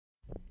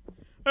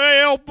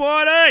Hey, yo,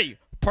 buddy!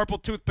 Purple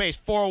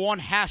Toothpaste 401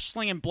 hash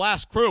sling and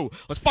blast crew.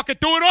 Let's fucking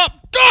do it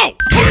up! Go!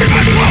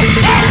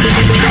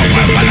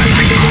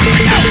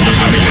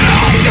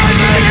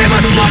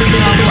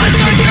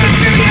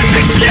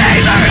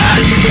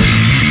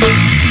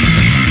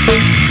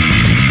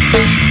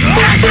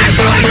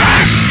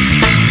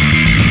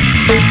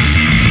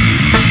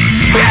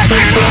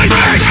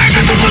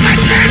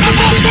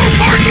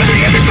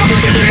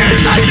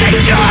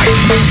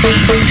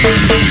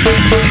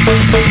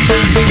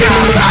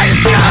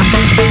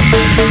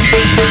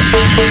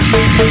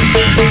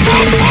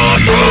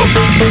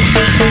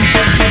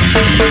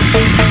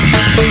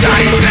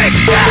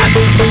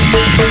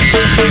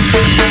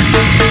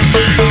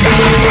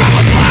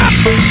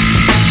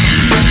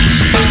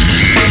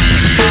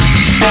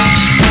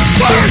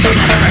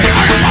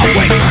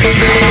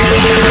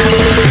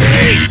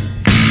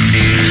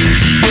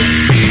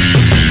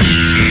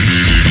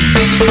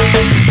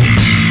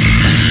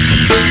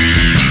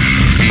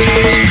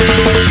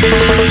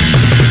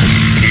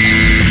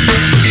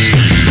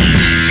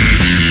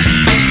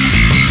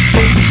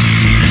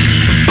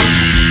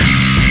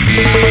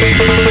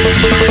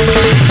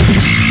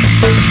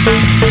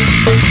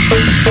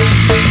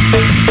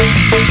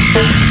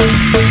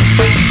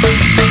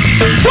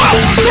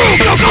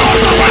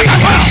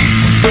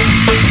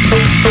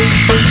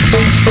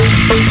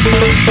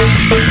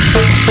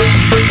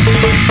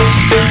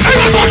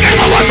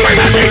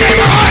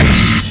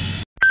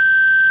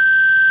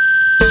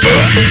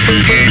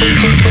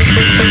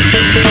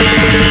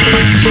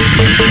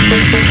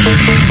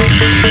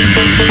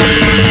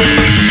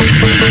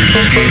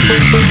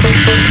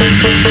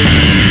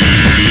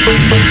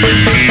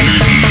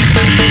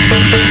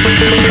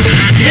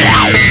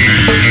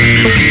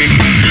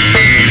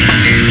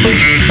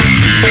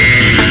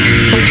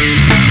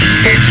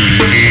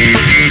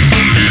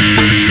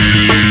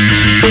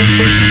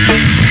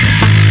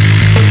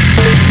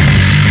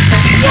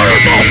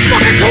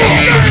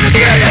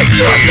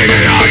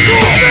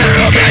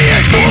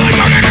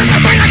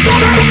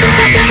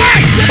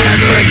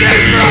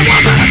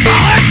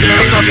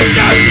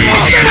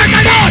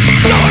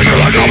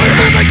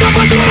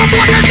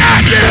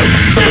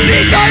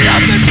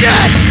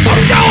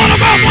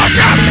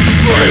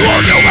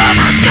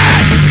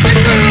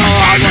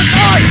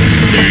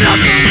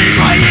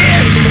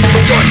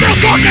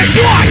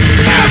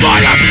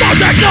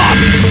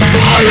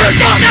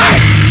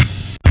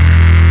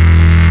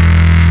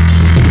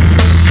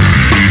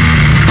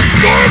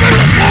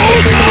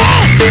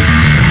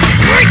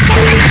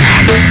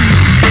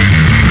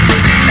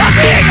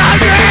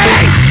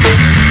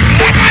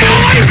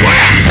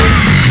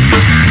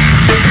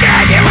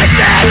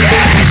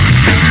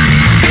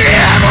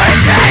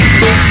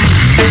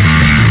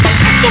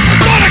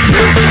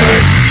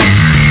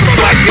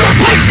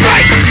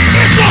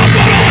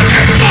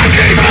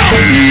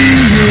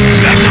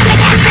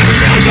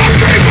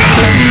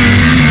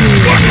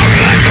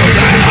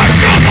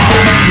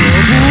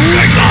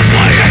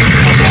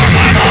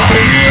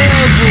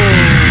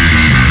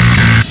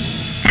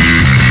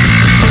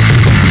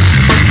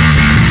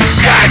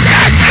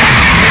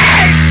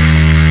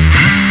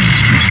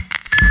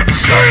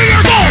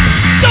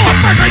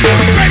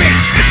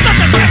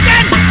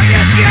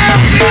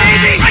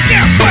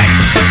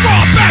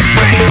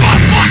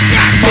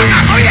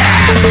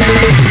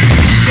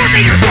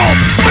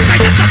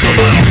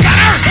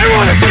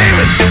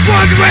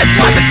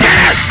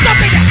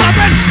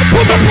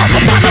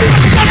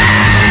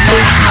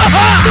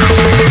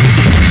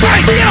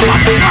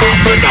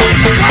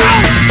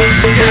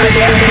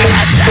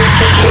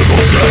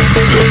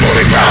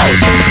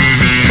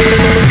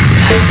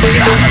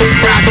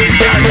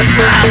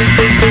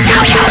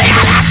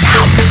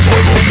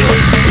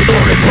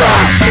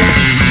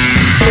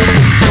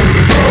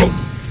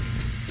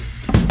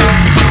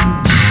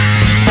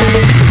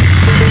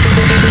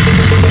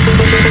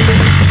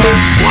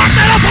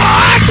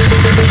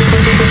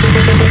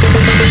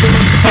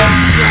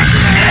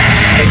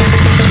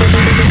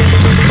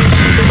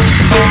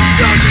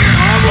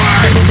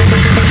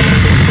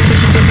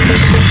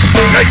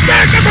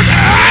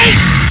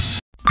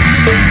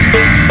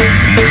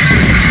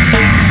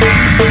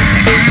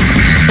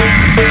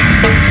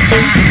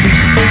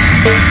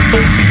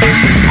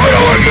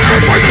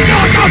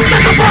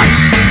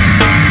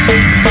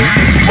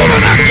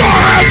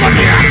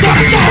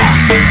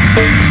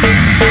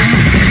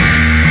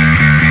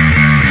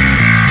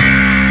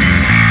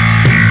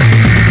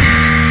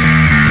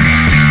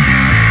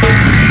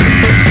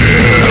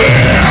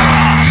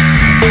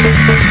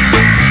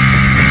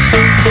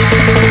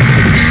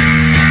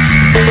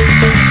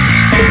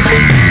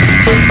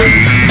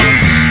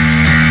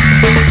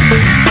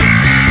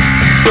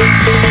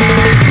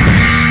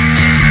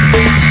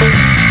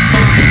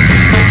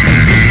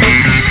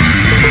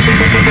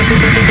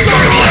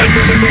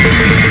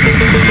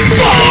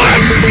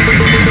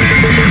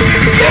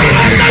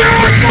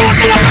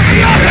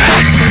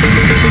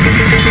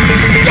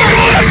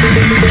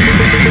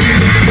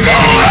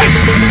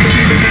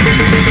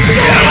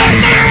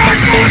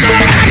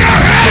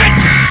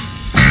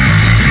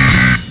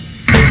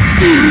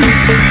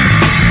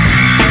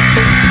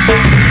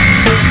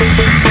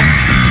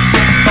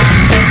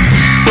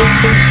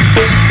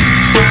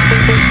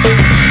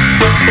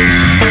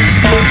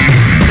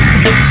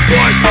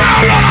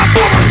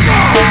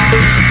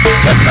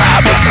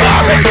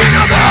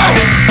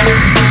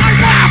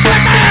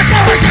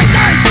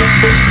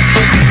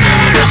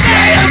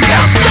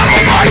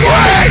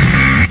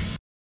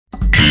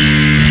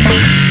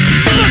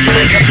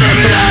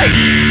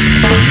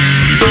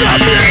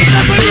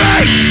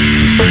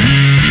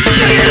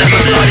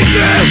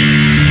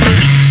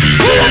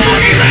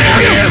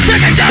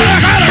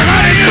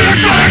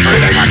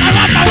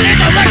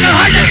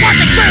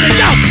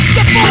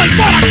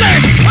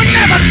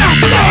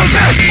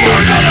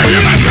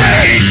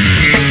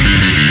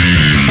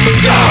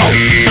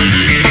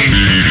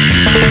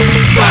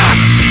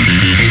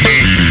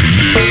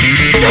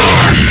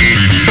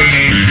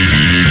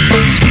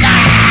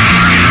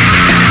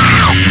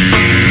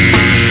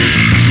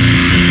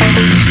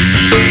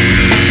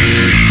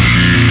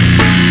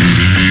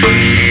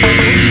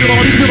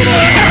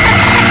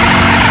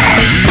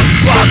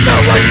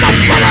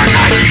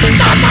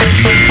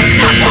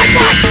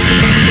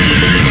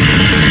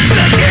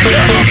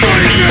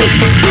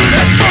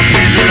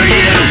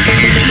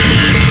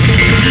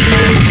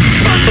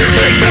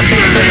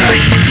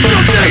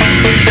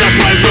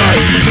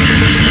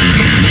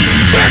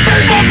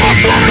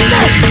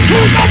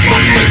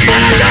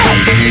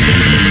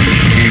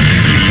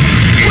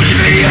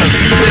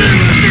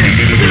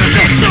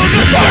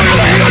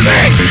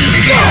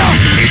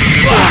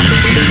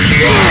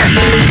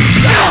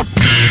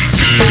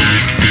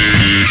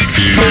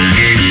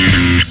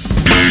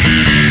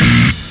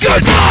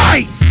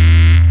 Goodbye!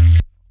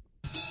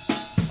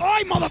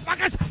 Oi,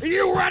 motherfuckers! Are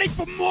you ready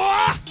for more?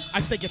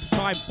 I think it's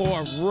time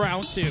for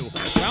round two.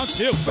 Round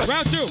two.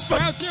 Round two.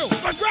 Round two. Round two.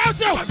 Round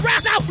two.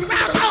 Round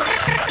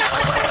two.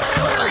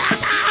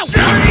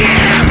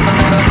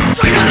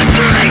 Straight on the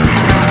street!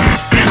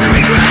 It's a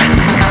regret!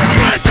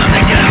 But it's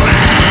something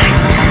doing!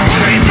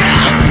 Hurry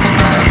down!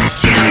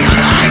 Killing your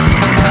life!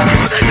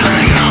 But there's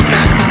nothing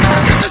open!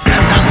 Just a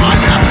sense of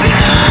what's up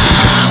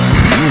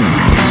now!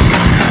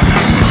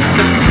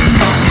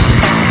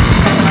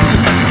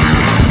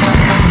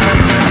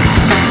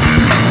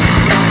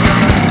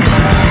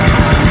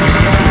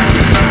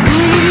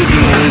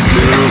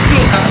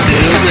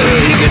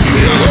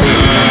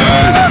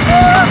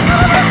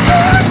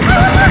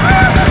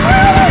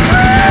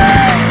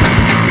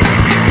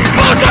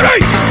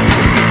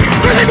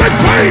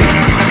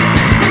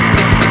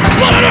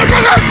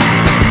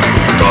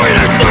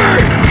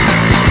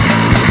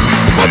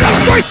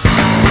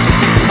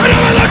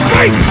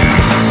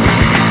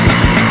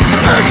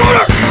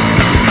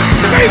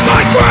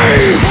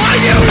 Why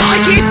do I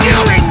keep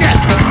doing this?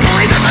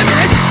 Only the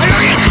minute I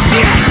read the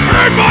shit!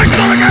 And my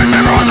stomach has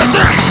never on the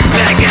thing!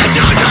 They get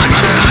no time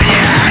for the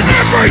onion!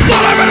 Every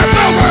thought I've been a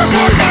film for a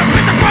voice that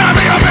makes the fun of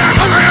me, I'm in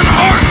hungry in the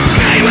heart!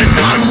 Made with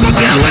thoughts to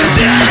kill with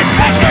dead!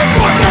 I can't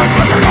fuck them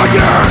for the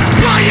onion!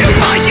 Why do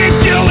I keep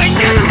doing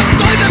this?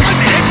 Only the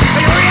minute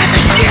I read the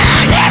shit!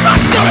 And my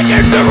stomach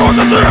has never on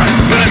the thing!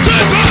 It's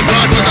a good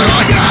fun for the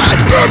onion!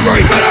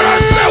 Every minute I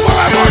film for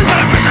a voice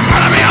that makes the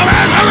fun of me, I'm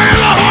in hungry in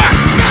the heart!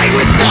 Made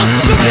with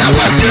thoughts to kill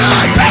with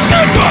dead! I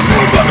can't fuck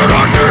them for the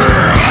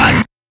onion!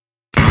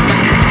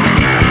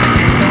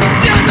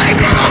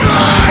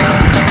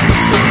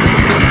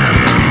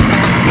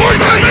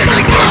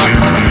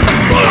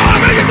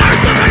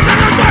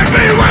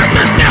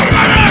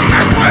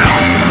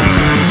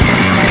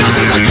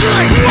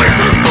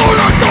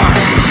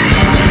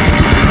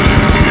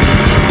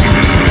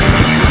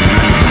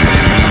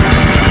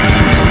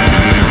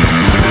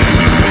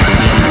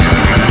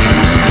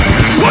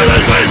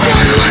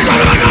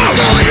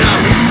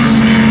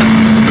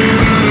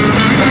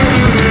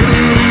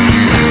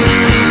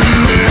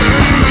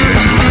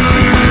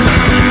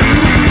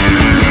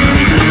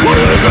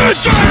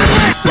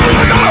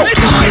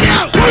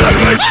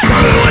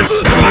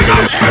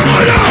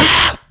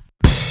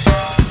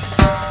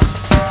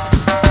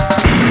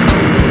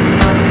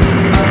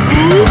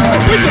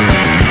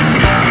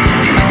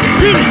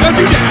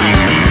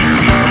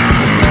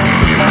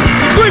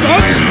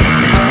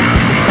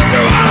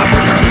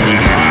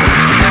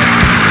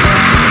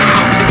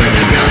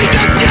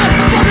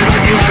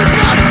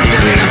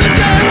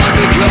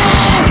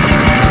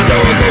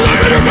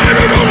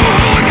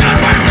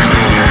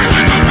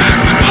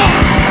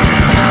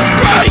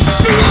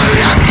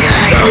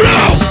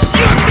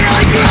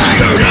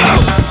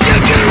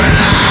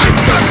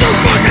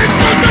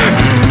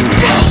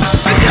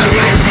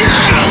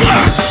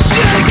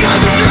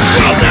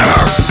 We'll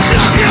never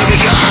stop you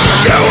because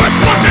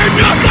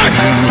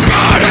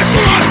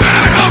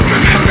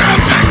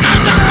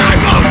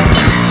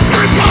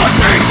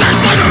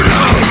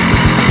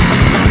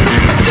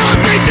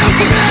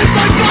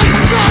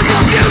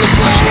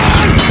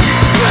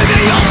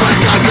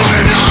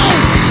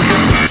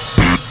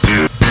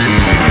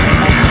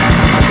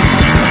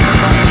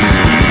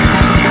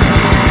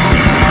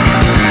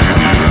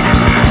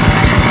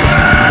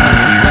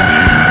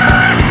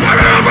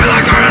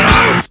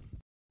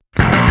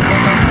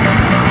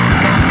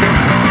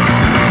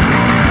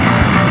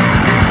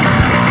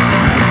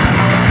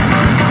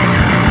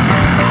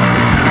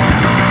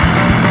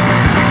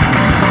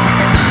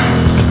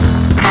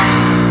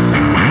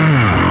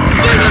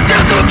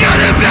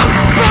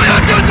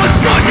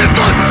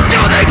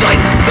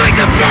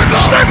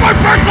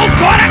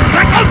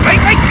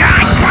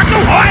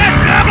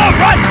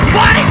run,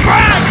 bloody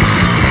friend!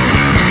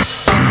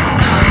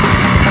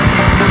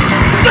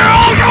 Zero,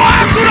 you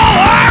accidental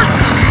hurt!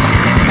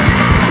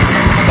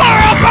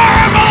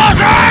 Fire,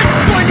 militant!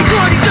 Pointing,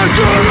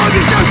 to love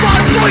you, just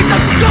one point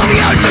of coming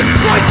out, just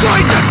one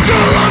point of to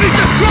love you,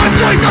 just one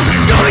point of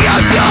coming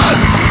out,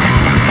 just!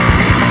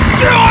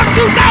 You are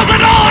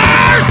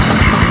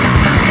 $2,000!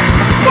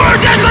 For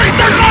deadly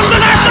circles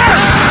and answer!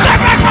 Step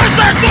back for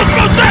search,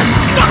 Mustache!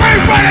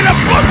 Suffering right in a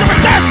push of a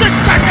test! Six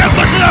back and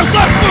push it out,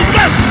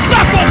 Mustache!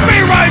 That will be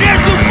right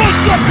into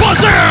Mustache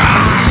pussy!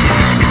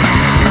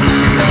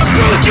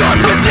 Push your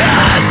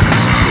possess!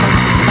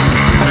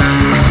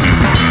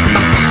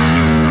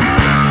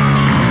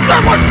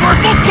 There was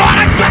personal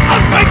chronic,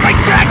 reckless making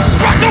checks!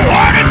 Rock the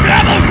horn and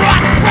devil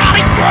rock,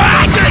 rally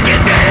crack! Take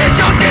advantage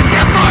of this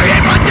for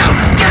but don't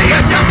get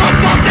yourself a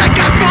bump that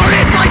got more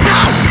like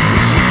now!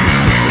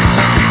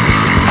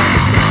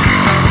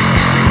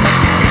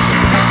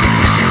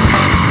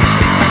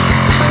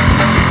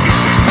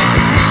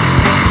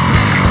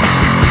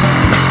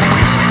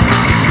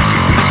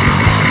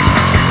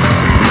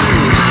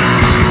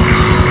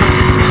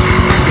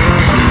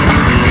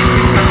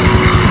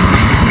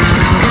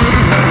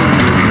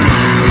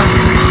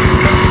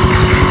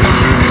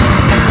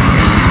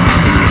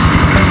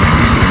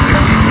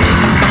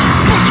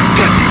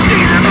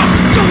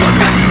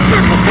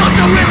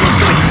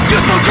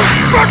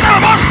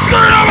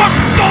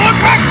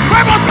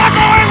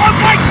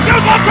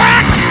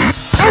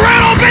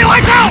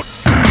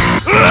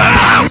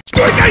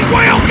 Squeaky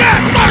wheel get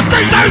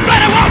thirsty soon,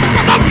 let it walk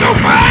for some new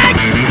bag!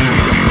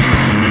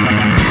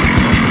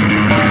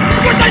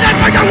 Good thing they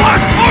make it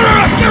worse! Order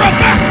a zero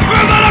fast!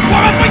 And then a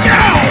form for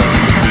you!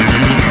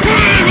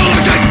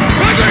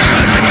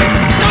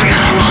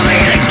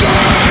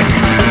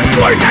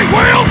 Squeaky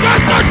wheel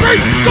get thirsty!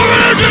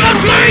 Coming into the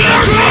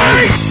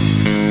sea!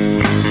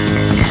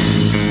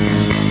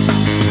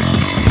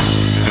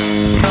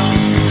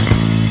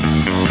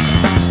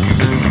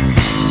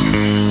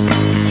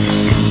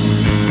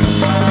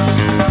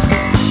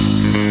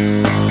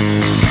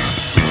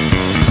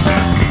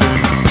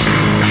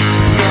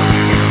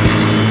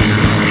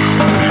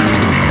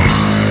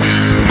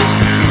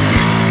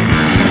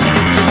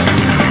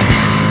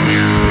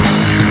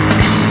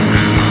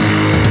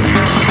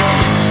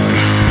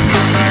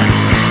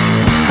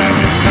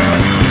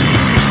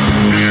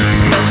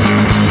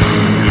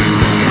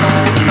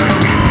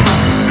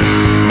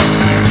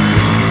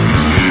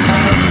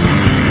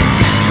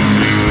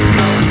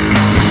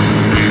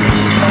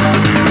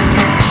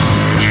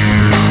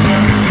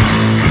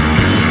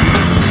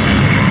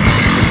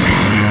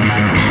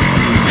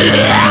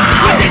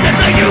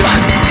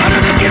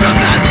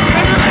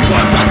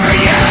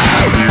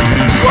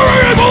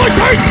 We're able to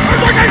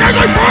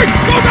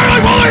take!